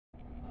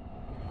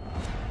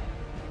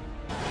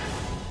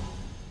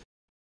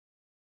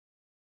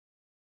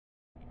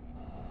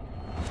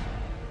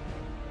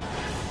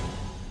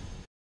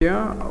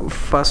here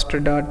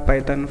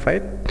first.python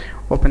file.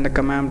 Open the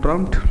command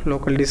prompt,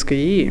 local disk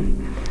E.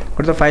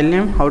 What's the file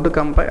name? How to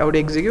compile, how to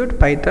execute?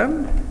 Python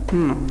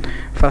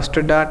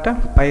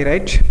first.py,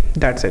 right?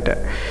 That's it.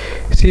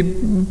 See,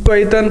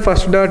 python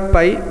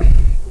first.py.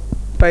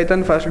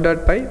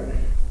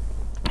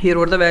 Here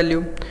what the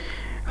value?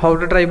 How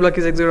to try block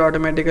is executed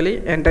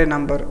automatically. Enter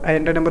number. I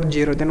enter number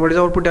 0. Then what is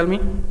the output? Tell me.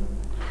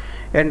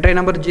 Enter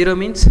number 0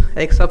 means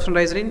exception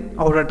raised in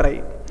outer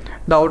try.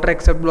 The outer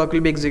except block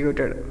will be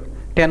executed.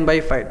 10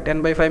 by 5.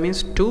 10 by 5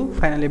 means 2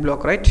 finally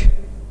block, right?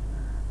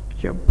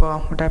 Yep.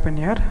 What happened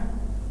here?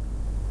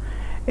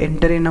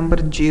 Enter a number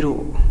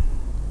 0.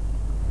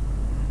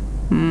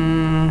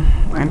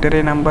 Enter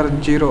a number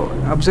 0.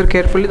 Observe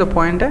carefully the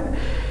pointer.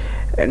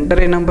 Enter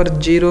a number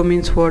 0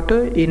 means what?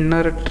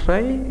 Inner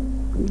try.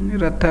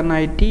 Ratan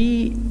IT.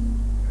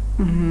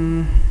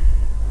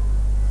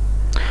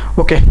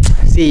 Okay,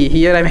 see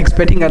here I am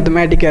expecting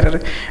arithmetic error.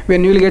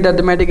 When you will get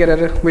arithmetic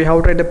error, we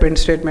have to write the print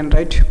statement,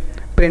 right?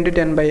 Print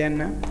 10 by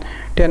n.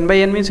 10 by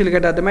n means you will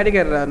get arithmetic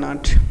error or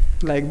not,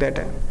 like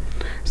that.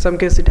 Some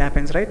case it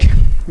happens, right?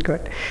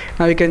 Good.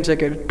 Now you can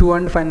check it. 2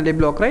 and finally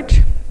block,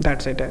 right?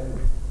 That's it.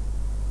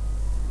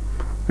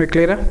 We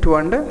clear? 2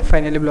 and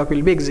finally block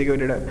will be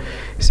executed.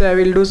 So I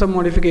will do some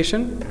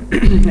modification.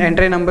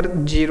 Enter number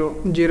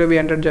 0. 0 we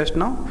entered just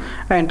now.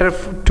 I enter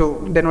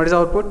 2. Then what is the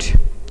output?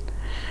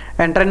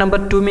 Enter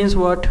number 2 means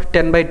what?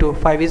 10 by 2.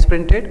 5 is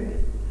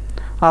printed.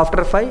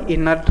 After 5,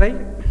 inner try.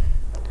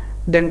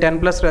 Then 10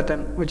 plus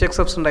Ratan. Which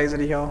exception raised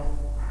here?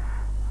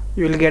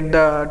 You will get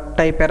the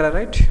type error,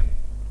 right?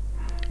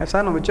 Yes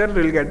or no? Which error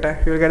you will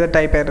get? You will get the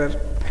type error.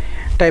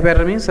 Type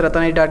error means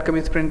Ratan.com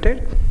is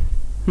printed.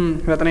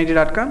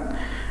 Ratan.com.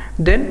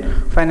 Then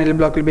finally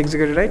block will be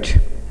executed, right?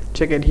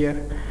 Check it here.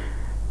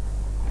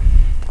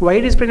 Why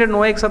it is printed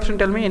no exception?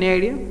 Tell me, any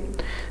idea?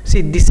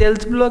 See, this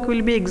else block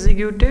will be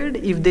executed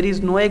if there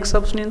is no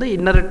exception in the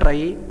inner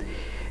try.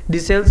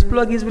 This else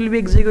block will be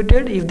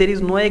executed if there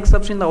is no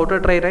exception in the outer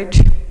try, right?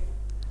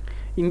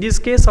 In this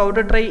case,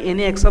 outer try,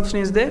 any exception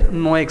is there?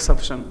 No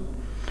exception.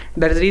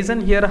 That is the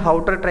reason here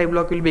outer try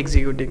block will be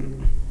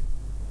executing.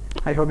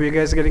 I hope you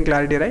guys are getting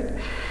clarity, right?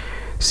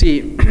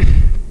 See,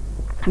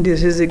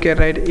 this is okay,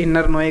 right?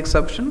 Inner no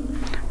exception.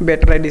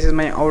 Better, right? This is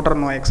my outer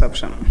no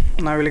exception.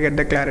 Now we will get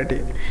the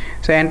clarity.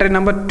 So enter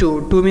number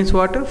 2. 2 means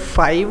what?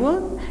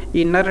 5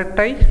 inner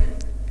try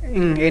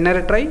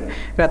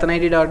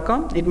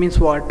Ratanit.com. It means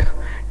what?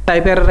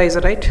 Type error is,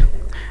 right?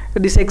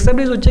 This except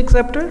is which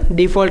acceptor?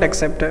 Default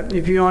acceptor.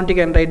 If you want, you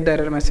can write the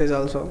error message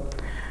also.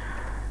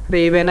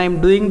 When I am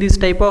doing this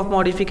type of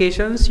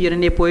modifications, you are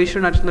in a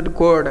position at the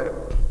code.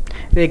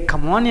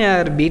 Come on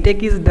here,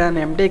 BTech is done,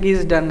 MTech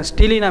is done,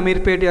 still in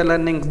Amirpet you are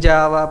learning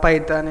Java,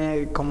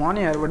 Python. Come on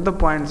here, what are the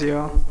points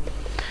here?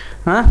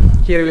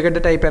 Here you will get the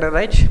type error,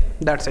 right?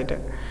 That's it.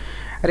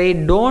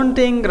 Don't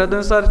think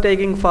Radhans are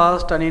taking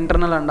fast and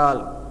internal and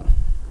all.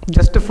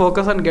 Just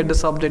focus and get the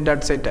subject,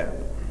 that's it.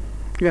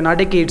 You are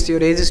not a kid,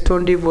 your age is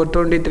 24,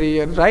 23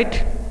 years,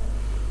 right?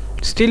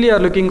 Still you are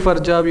looking for a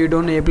job, you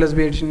don't know A plus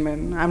B addition,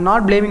 man. I am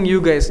not blaming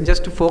you guys,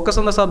 just focus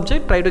on the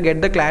subject, try to get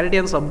the clarity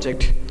on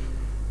subject.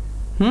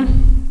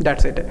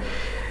 That's it.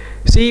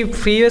 See,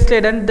 previously I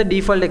done the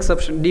default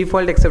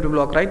except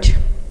block, right?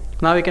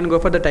 Now we can go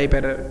for the type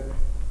error.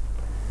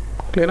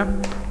 Clear?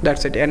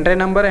 That's it. Enter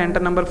number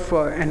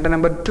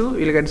 2,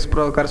 you will get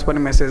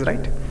corresponding message,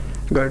 right?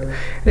 Good.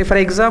 For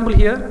example,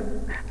 here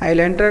I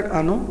will enter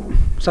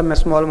some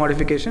small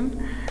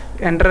modification.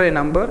 Enter a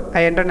number.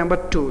 I enter number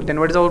 2. Then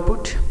what is the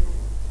output?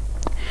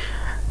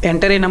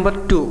 Enter a number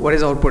 2. What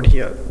is the output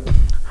here?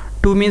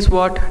 2 means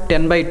what?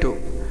 10 by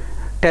 2.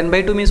 10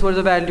 by 2 means what is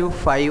the value?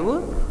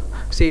 5.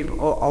 See,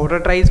 outer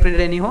try is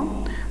printed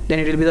anyhow. Then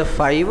it will be the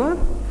 5.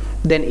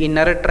 Then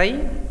inner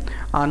try,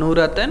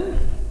 Anuratan,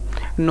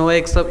 no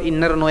except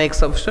inner no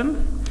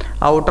exception,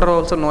 outer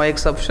also no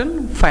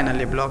exception,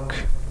 finally block.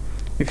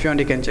 If you want,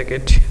 you can check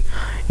it.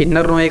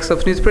 Inner no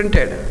exception is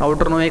printed,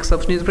 outer no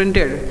exception is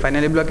printed,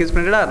 finally block is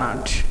printed or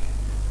not.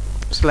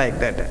 It's like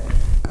that.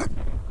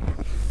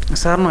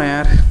 Sir, no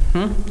yaar.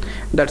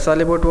 That's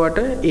all about what?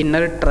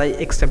 Inner try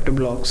except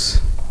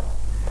blocks.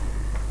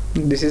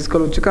 This is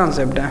called which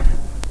concept?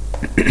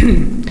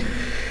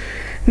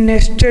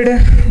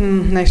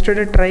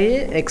 Nested try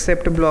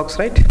except blocks,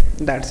 right?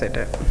 That's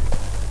it.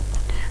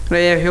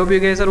 I hope you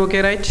guys are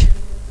okay, right?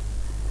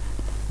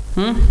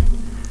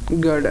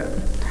 Good.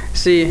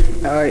 See,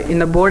 in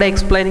the board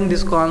explaining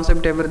this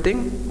concept,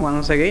 everything,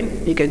 once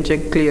again you can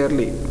check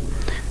clearly.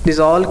 These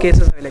all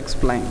cases I will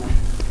explain.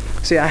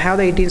 See, I have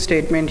the 18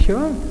 statement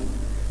here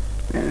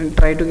and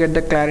try to get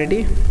the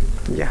clarity.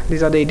 Yeah,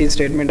 these are the 18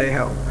 statement I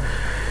have.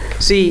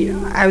 See,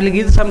 I will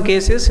give some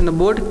cases in the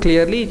board,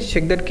 clearly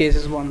check that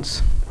cases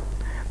once.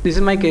 This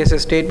is my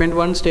cases. Statement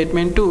 1,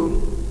 statement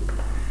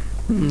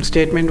 2,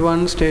 statement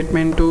 1,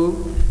 statement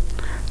 2,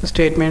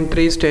 statement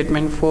 3,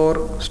 statement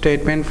 4,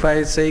 statement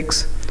 5,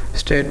 6,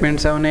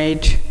 statement 7,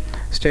 8,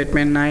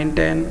 statement 9,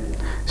 10,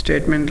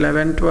 statement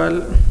 11,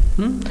 12,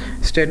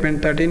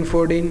 statement 13,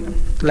 14,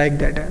 like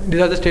that. These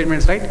are the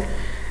statements, right?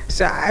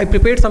 So I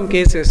prepared some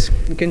cases.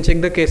 You can check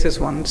the cases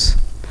once.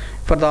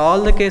 For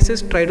all the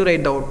cases, try to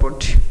write the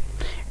output.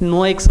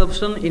 No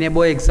exception in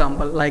above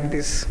example like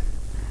this.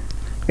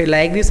 Okay,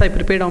 like this I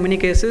prepared how many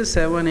cases?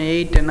 7,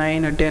 8,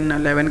 9, 10,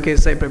 11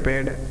 cases I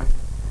prepared.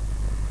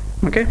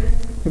 Okay,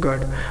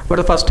 good. But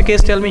the first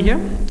case, tell me here.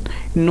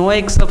 No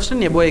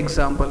exception above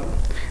example.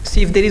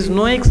 See, if there is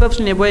no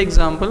exception above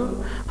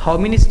example, how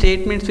many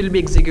statements will be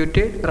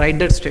executed? Write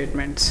that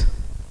statements.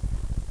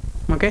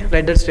 Okay,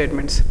 write that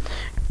statements.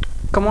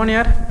 Come on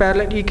here,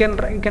 parallel. You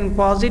can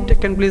pause it. You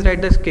can please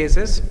write the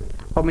cases.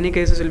 How many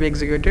cases will be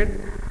executed?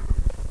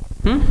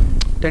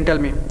 Then tell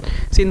me.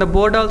 See, in the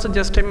board also,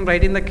 just I'm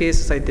writing the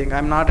cases. I think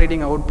I'm not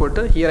writing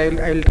output. Here I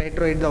will try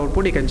to write the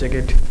output. You can check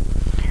it.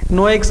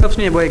 No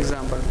exception above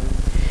example.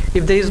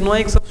 If there is no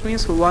exception,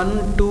 means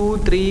 1, 2,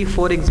 3,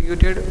 4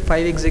 executed,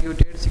 5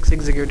 executed, 6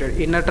 executed.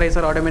 Inner tries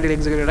are automatically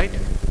executed, right?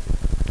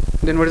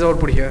 Then what is the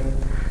output here?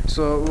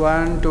 So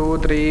 1, 2,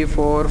 3,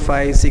 4,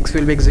 5, 6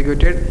 will be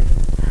executed.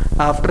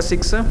 After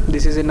 6,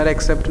 this is inner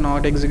except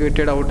not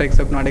executed, outer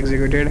except not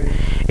executed.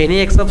 Any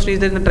exception is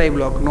there in the try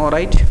block? No,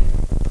 right?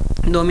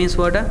 No means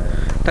what?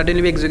 13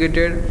 will be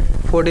executed,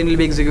 14 will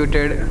be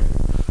executed.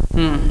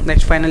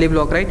 Next finally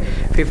block, right?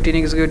 15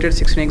 executed,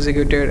 16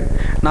 executed.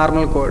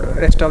 Normal code,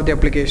 rest of the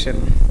application.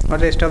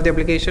 What rest of the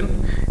application?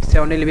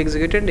 17 will be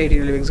executed,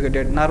 18 will be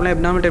executed. Normal,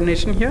 abnormal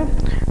termination here,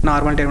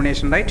 normal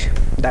termination, right?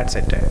 That's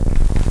it.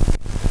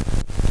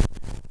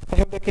 I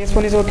hope the case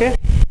 1 is okay.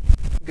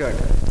 Good.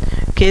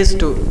 Case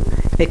 2.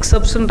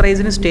 Exception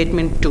raised in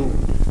statement 2.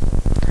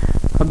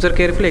 Observe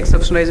carefully.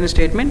 Exception raised in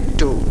statement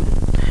 2.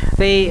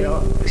 Here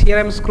I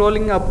am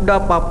scrolling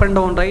up and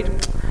down, right?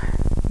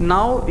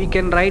 Now you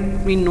can write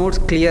in notes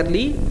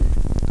clearly.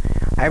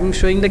 I am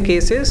showing the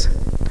cases.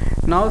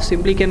 Now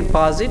simply can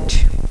pause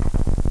it.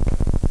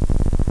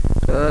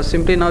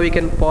 Simply now we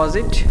can pause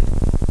it.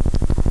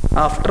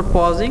 After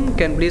pausing,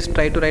 can please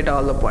try to write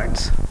all the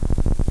points.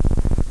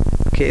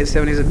 Case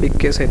 7 is a big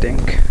case, I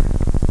think.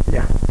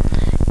 Yeah.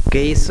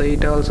 Case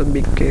 8 also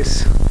big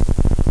case.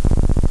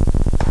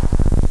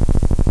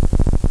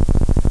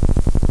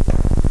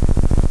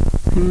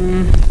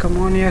 Come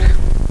on here.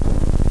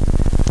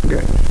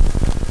 Good.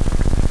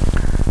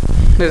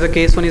 There's a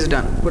case 1 is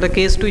done. What a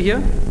case 2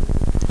 here?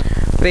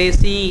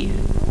 See,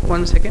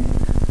 1 second.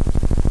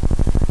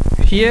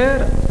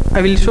 Here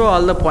I will show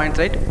all the points,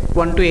 right?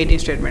 1 to 18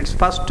 statements.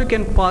 First you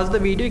can pause the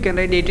video. You can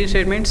write 18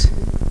 statements.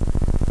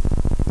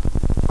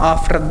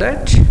 After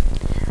that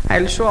I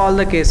will show all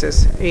the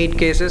cases. 8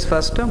 cases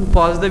first.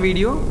 Pause the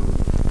video.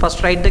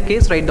 First write the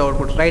case, write the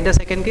output. Write the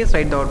second case,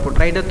 write the output.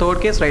 Write the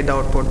third case, write the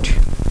output.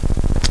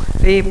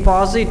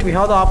 Pause it. We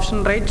have the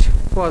option, right?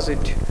 Pause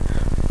it.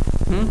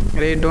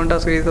 Don't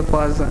ask me the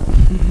pause.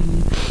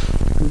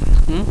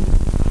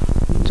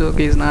 Joke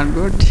is not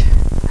good.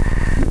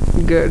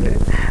 Good.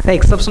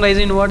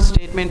 Exceptionalize in what?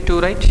 Statement 2,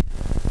 right?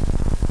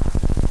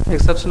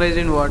 Exceptionalize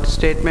in what?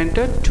 Statement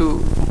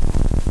 2.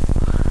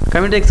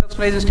 Coming to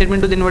exceptionalize in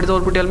statement 2, then what is the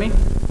output? Tell me.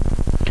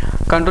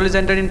 Control is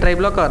entered in try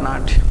block or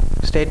not?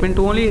 Statement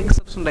 2 only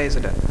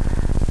exceptionalized.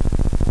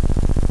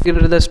 Give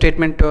it the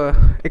statement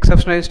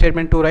exceptionalized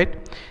statement 2, right?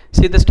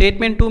 See, the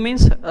statement 2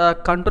 means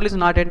control is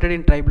not entered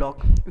in try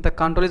block. If the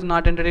control is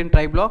not entered in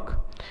try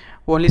block,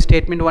 only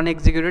statement 1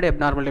 executed,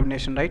 abnormal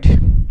termination, right?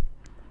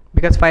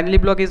 Because finally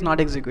block is not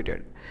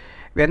executed.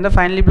 When the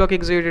finally block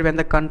executed, when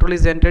the control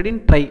is entered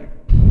in try,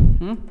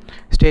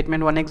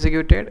 statement 1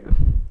 executed,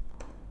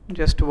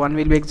 just 1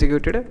 will be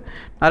executed.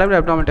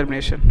 Abnormal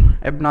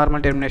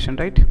termination,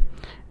 right?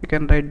 You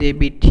can write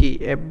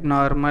ABT,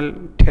 abnormal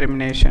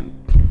termination.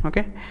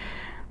 Okay,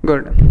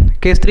 good.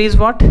 Case 3 is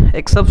what?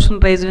 Exception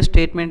raised in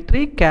statement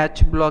 3,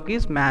 catch block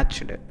is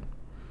matched.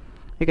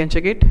 You can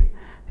check it.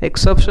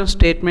 Exception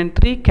statement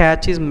 3,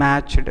 catch is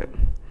matched.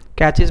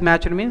 Catch is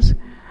matched means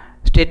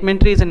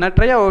statement 3 is inner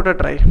try or outer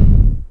try?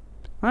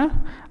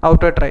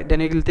 Outer try.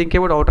 Then you will think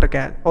about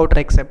outer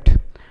except.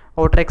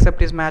 Outer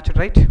except is matched,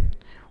 right?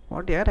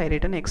 What here? I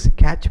written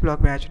catch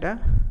block matched.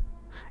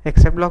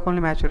 Except block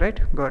only matched, right?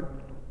 Good.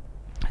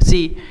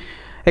 See,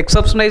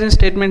 exception raised in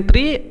statement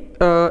 3,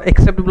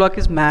 except block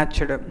is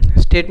matched.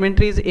 Statement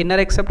 3 is inner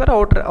except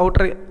or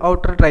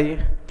outer try?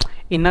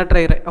 Inner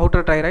try,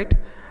 outer try, right?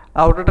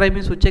 Outer try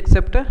means which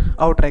except?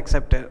 Outer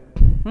except.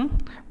 Then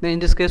in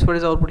this case, what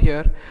is output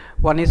here?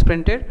 1 is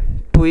printed,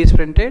 2 is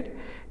printed,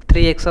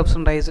 3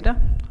 exception raised,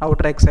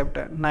 outer except.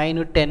 9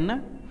 to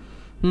 10.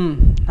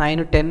 9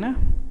 to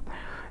 10.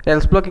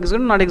 Else block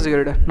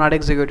executed, not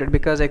executed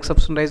because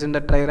exception raised in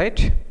the try,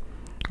 right?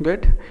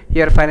 Good.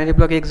 Here finally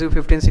block execute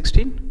 15,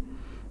 16.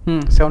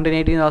 17,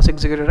 18 also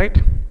executed, right?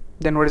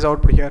 Then what is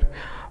output here?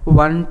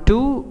 1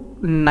 to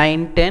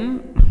 9, 10.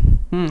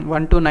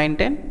 1 to 9,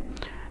 10.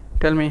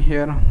 Tell me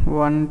here.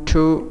 1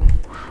 to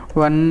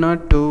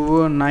 1,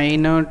 2,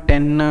 9,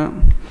 10.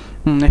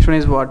 Next one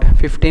is what?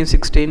 15,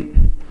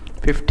 16.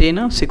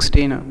 15,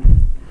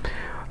 16.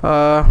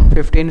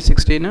 15,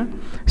 16,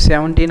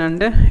 17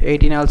 and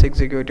 18 also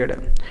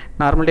executed.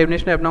 Normal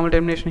termination, abnormal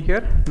termination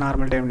here.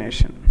 Normal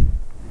termination.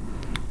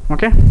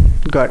 Okay,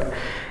 good.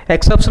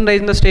 Exception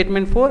raised in the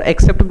statement 4,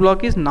 except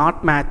block is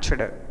not matched.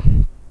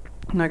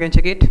 Now I can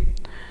check it.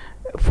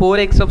 4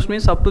 excepts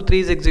means up to 3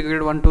 is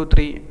executed, 1 2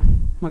 3.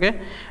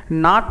 Okay,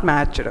 not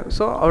matched,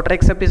 so outer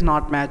except is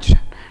not matched.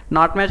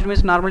 Not matched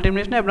means normal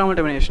termination, abnormal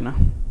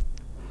termination.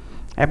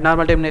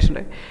 Abnormal termination,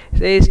 right?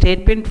 Say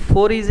statement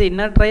 4 is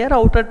inner try or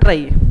outer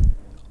try.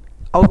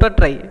 Outer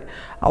try.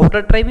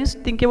 Outer try means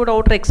think about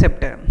outer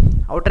except.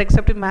 Outer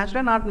except is matched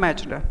or not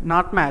matched?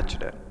 Not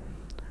matched.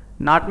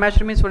 Not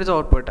matched means what is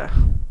output?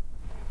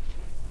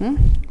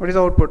 What is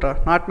output?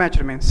 Not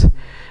matched means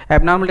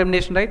abnormal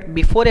termination, right?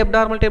 Before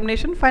abnormal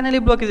termination, finally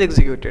block is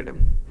executed.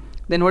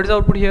 Then what is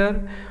output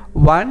here?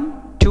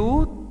 1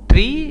 2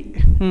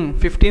 3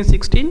 15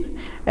 16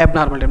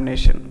 abnormal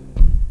termination.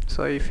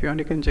 So if you want,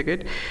 you can check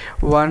it.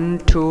 1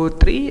 2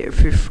 3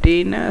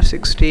 15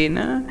 16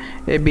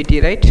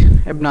 ABT, right?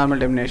 Abnormal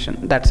termination.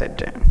 That's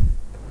it.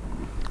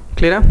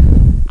 Clear?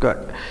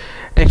 Good.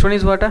 Next one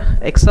is what?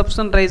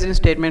 Exception raised in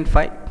statement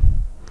 5.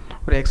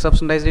 Or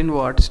exception raised in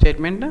what?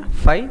 Statement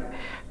 5.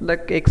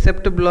 The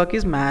except block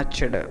is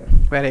matched.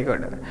 Very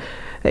good.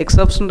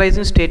 Exception raised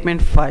in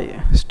statement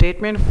 5.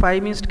 Statement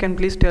 5 means, can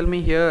please tell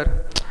me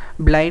here?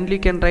 Blindly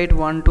can write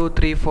 1 2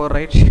 3 4,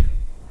 right?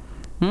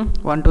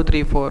 1 2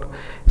 3 4.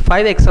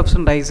 5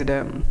 exception raised.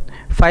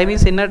 5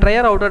 is inner try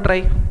or outer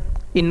try?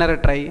 Inner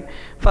try.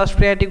 First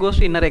priority goes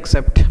to inner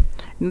except.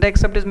 Inner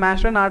except is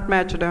matched or not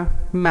matched?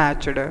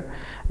 Matched.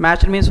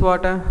 Matched means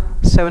what?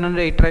 7 and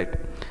 8, right?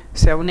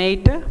 7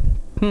 8.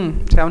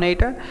 7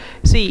 8.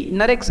 See,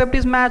 inner except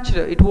is matched.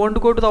 It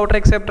won't go to the outer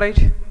except,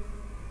 right?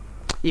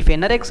 If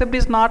inner except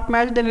is not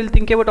matched, then we'll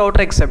think about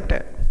outer except.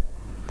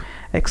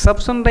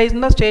 Exception raised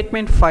in the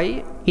statement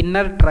 5,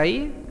 inner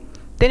try,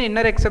 then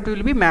inner except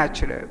will be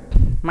matched.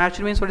 Matched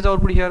means what is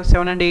output here?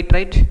 7 and 8,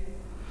 right?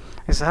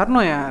 Yes or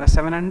no? Yeah,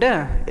 7 and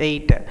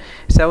 8.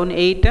 7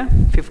 8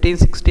 15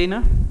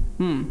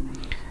 16.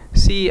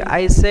 See,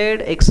 I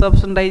said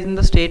exception raised in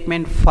the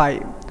statement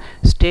 5.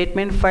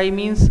 Statement 5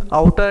 means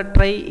outer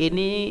try,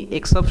 any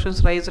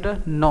exceptions raised?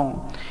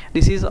 No.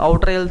 This is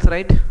outer else,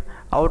 right?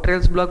 Outer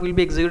else block will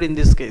be executed in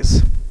this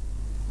case.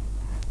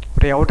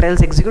 Outer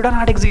else executed or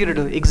not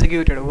executed?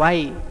 Executed.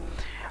 Why?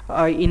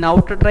 In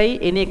outer try,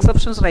 any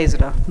exceptions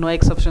raised? No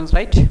exceptions,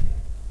 right?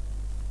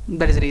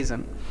 That is the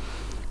reason.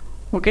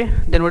 Okay,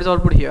 then what is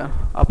output here?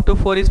 Up to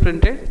 4 is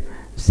printed.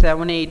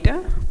 7 8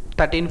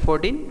 13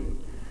 14.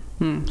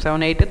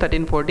 7 8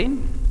 13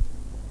 14.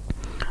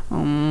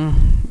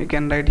 You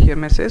can write here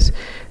message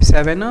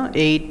 7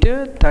 8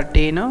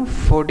 13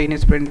 14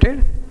 is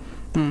printed.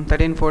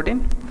 13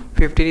 14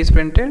 15 is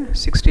printed,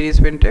 16 is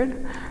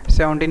printed,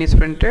 17 is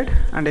printed,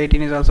 and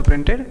 18 is also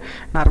printed.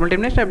 Normal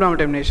termination, abnormal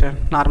termination?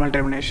 Normal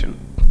termination.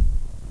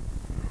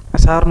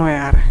 Yes or no?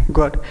 Yaar?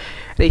 Good.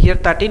 Here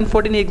 13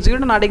 14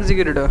 executed or not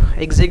executed?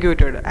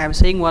 Executed. I am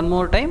saying one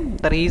more time.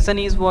 The reason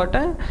is what?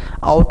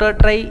 Outer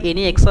try,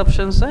 any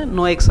exceptions?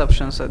 No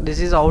exceptions.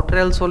 This is outer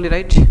else only,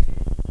 right?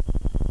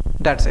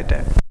 That's it.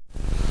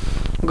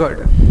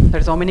 Good.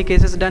 That's how many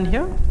cases done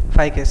here?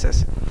 5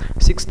 cases.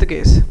 Sixth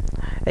case.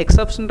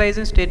 Exception raised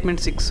in statement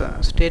 6.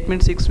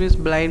 Statement 6 means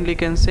blindly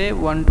can say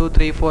 1 2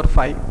 3 4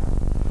 5.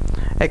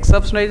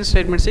 Exception raised in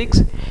statement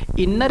 6.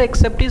 Inner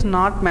except is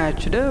not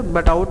matched,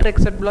 but outer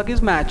except block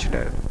is matched.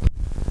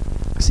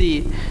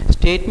 See,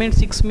 statement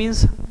 6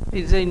 means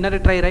is an inner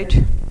try, right?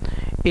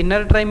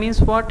 Inner try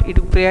means what? It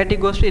priority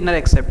goes to inner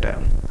except.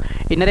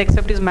 Inner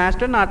except is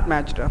matched or not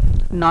matched?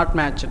 Not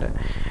matched.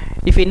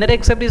 If inner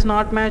except is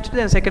not matched,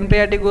 then second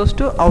priority goes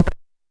to outer.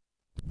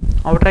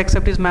 Outer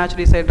except is matched,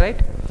 we said,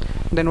 right?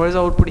 Then what is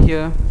the output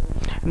here?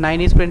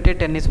 9 is printed,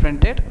 10 is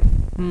printed.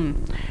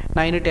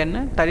 9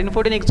 10 13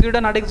 14 executed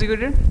or not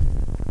executed?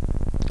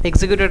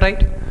 Executed,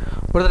 right?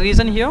 What is the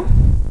reason here?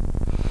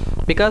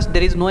 Because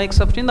there is no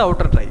exception in the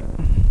outer try.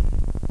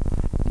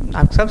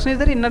 Exception is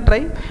there in inner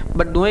try,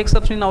 but no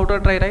exception in outer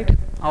try, right?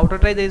 Outer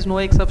try there is no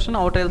exception,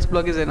 outer else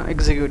block is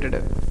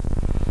executed.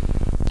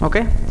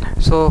 Okay,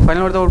 so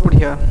final what is the output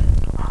here?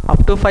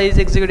 Up to 5 is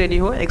executed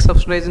anyhow.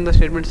 Exception raised in the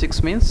statement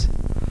 6 means.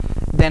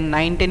 Then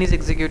 9 10 is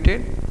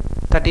executed,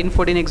 13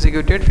 14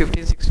 executed,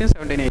 15 16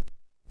 17 18.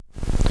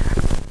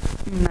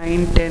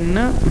 9 10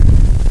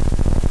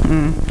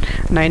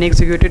 9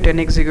 executed, 10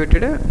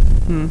 executed,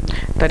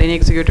 13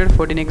 executed,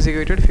 14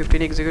 executed,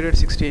 15 executed,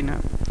 16.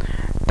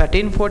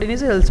 13 14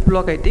 is else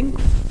block, I think.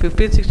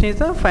 15 16 is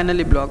the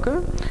finally block.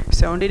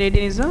 17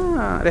 18 is the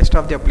rest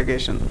of the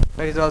application.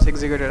 That is also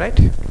executed, right?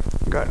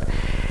 Good.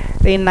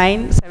 In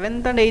 9th,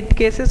 7th and 8th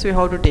cases we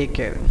have to take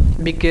care.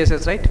 Big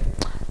cases, right?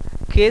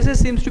 Cases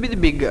seems to be the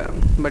bigger,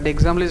 but the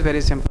example is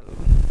very simple.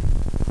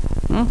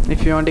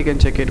 If you want, you can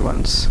check it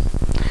once.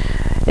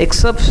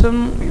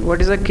 Exception,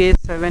 what is the case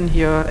 7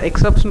 here?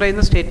 Exception raised in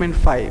the statement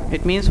 5.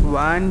 It means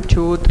 1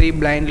 2 3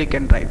 blindly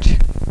can write.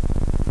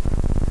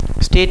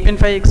 Statement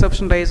 5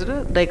 exception raised,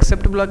 the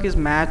except block is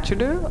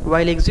matched.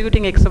 While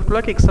executing except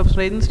block, exception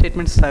raised in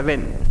statement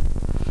 7.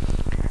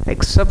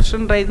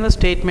 Exception raised in the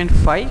statement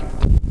 5.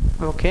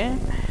 Okay,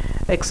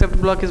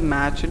 except block is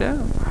matched,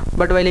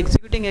 but while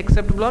executing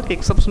except block,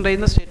 exception raised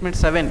in the statement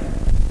 7.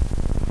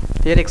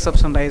 here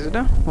exception raised.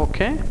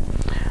 Okay,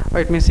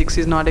 it means 6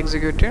 is not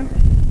executed.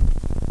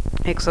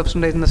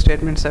 Exception raised in the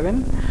statement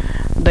 7.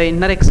 The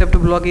inner except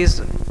block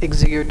is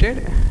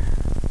executed.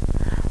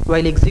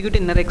 While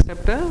executing inner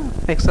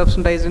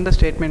exception raised in the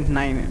statement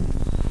 9.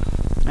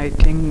 I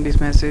think this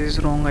message is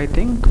wrong. I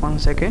think, one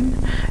second.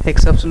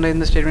 Exception raised in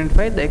the statement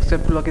 5. The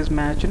except block is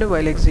matched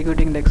while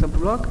executing the except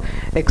block.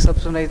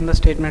 Exception raised in the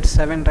statement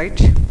 7,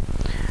 right?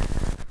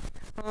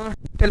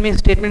 Tell me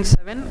statement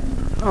 7.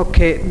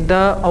 Okay,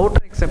 the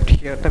outer except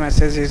here. The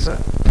message is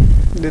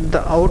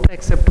the outer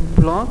except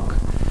block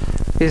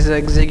is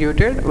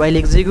executed while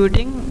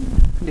executing.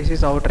 This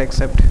is outer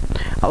except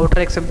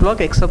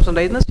block. Exception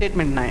raised in the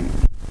statement 9.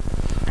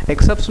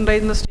 Exception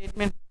raised in the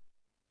statement.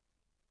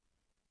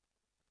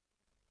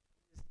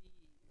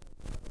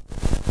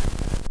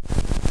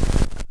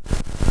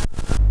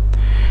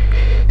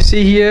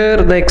 See here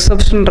the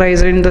exception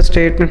raised in the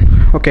statement.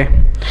 Okay,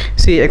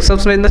 see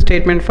exception raised in the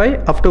statement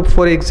 5 up to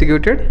 4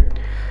 executed.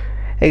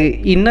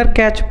 Inner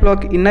except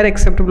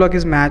block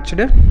is matched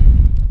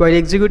while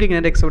executing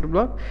inner except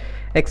block.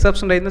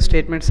 Exception raised in the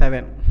statement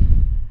 7.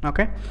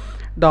 Okay,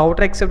 the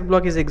outer except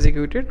block is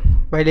executed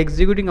while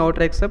executing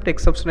outer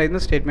exception raised in the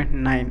statement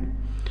 9.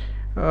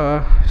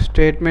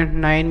 Statement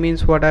 9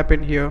 means what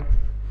happened here?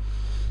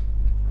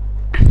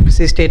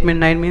 See, statement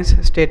 9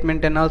 means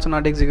statement 10 also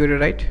not executed,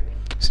 right?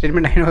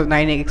 Statement 9 was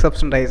 9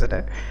 exception raised.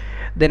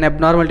 Then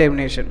abnormal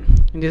termination.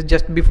 This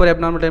just before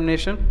abnormal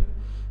termination.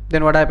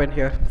 Then what happened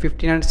here?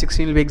 15 and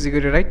 16 will be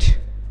executed, right?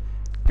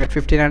 At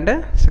 15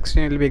 and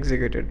 16 will be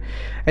executed.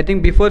 I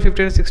think before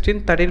 15 and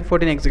 16, 13,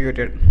 14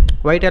 executed.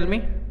 Why tell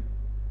me?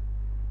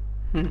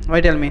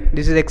 Why tell me?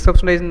 This is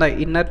exception raised in the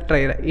inner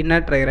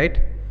try, right?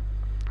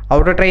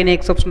 Outer try any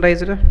exception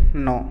raised?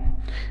 No.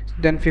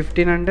 Then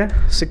 15 and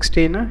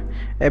 16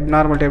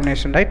 abnormal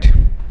termination, right?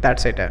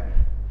 That's it. I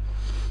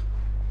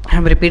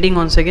am repeating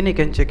once again, you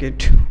can check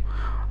it.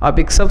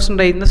 Exception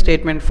raised in the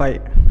statement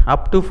 5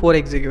 up to 4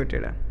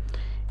 executed.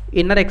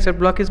 Inner except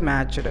block is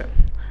matched.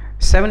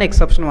 7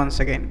 exception once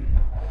again.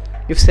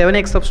 If 7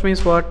 exception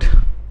means what?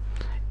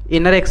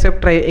 Inner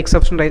except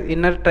exception raised,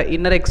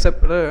 inner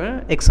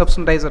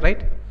exception raised,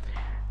 right?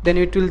 Then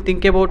it will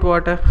think about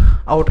what?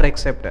 Outer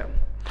except.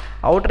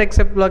 Outer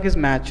except block is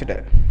matched.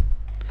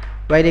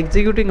 While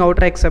executing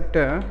outer except,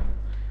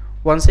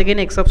 once again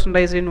exception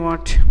raised in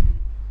what?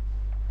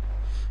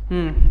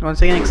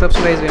 Once again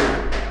exception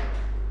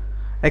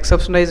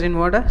raised in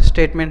what?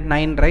 Statement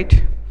 9,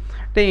 right?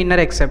 The inner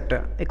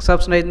exception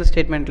raised in the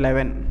statement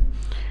 11.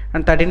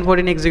 And 13,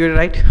 14 executed,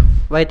 right?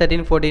 Why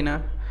 13,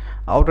 14?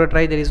 Outer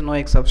try there is no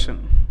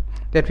exception.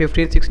 Then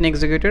 15, 16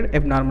 executed,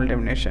 abnormal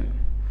termination.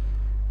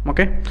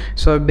 Okay,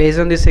 so based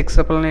on this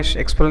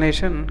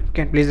explanation, you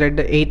can please write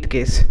the 8th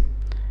case.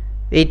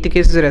 8th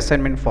case is a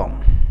assignment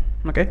form.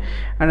 Okay,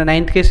 and the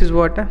 9th case is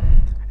what?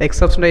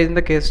 Exception raised in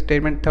the case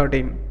statement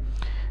 13.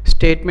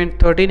 Statement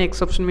 13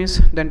 exception means,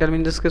 then tell me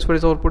in this case what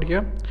is output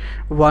here?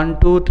 1,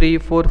 2, 3,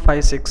 4,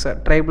 5, 6.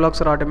 Try blocks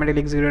are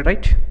automatically executed,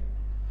 right?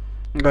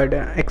 Good.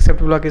 Except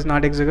block is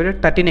not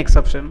executed. 13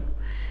 exception.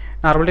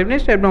 Normal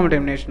termination, abnormal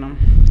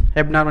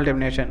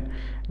termination.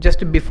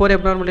 Just before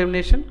abnormal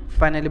termination,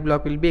 finally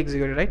block will be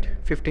executed, right?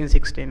 15,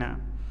 16.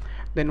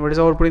 Then what is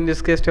output in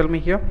this case? Tell me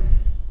here.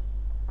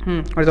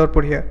 What is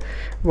output here?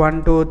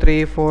 1, 2,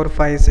 3, 4,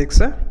 5,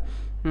 6.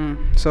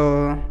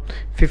 So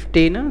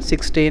 15,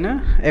 16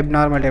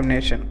 abnormal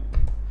termination.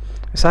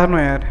 Sir, no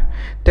yaar.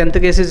 10th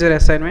case is your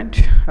assignment.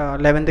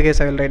 11th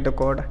case I will write the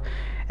code.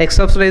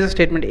 Exception raised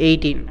statement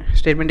 18.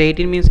 Statement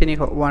 18 means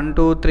anyhow 1,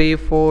 2, 3,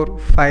 4,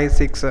 5,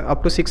 6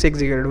 up to 6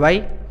 executed.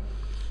 Why?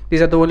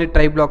 These are the only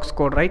try blocks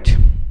code, right?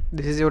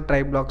 This is your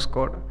try blocks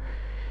code.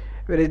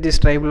 Where is this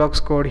try blocks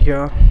code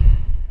here?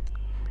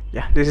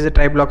 Yeah, this is the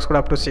try blocks code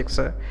up to 6.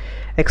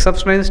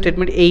 Exception raised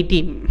statement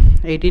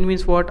 18. 18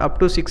 means what? Up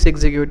to 6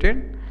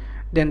 executed.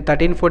 Then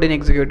 13, 14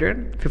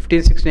 executed.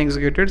 15, 16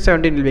 executed.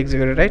 17 will be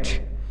executed,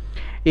 right?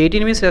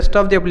 18 means rest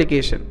of the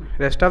application.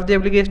 Rest of the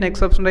application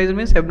exception raised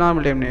means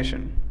abnormal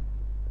termination.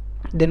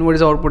 Then what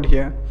is output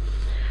here?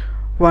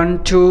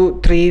 1,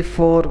 2, 3,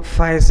 4,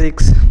 5,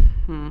 6.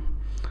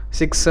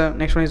 6.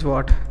 Next one is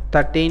what?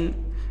 13,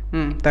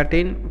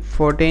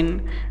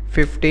 14,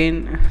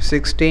 15,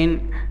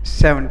 16,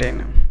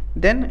 17.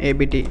 Then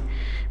ABT.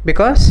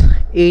 Because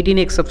 18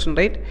 exception,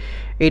 right?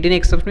 18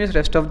 exception is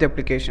rest of the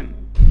application.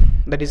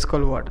 That is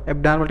called what?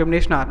 Abnormal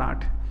termination or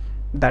not?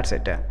 That's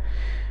it.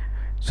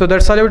 So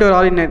that's all about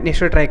all in next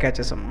try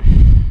catches.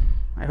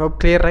 I hope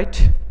clear,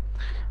 right?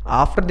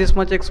 After this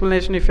much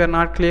explanation, if you are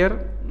not clear,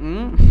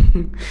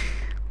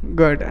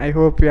 good. I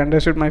hope you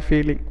understood my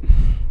feeling.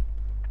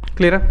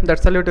 Clear?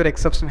 That's all about your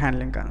exception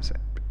handling concept.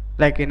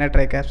 Like in a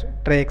try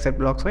except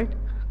blocks, right?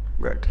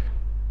 Good.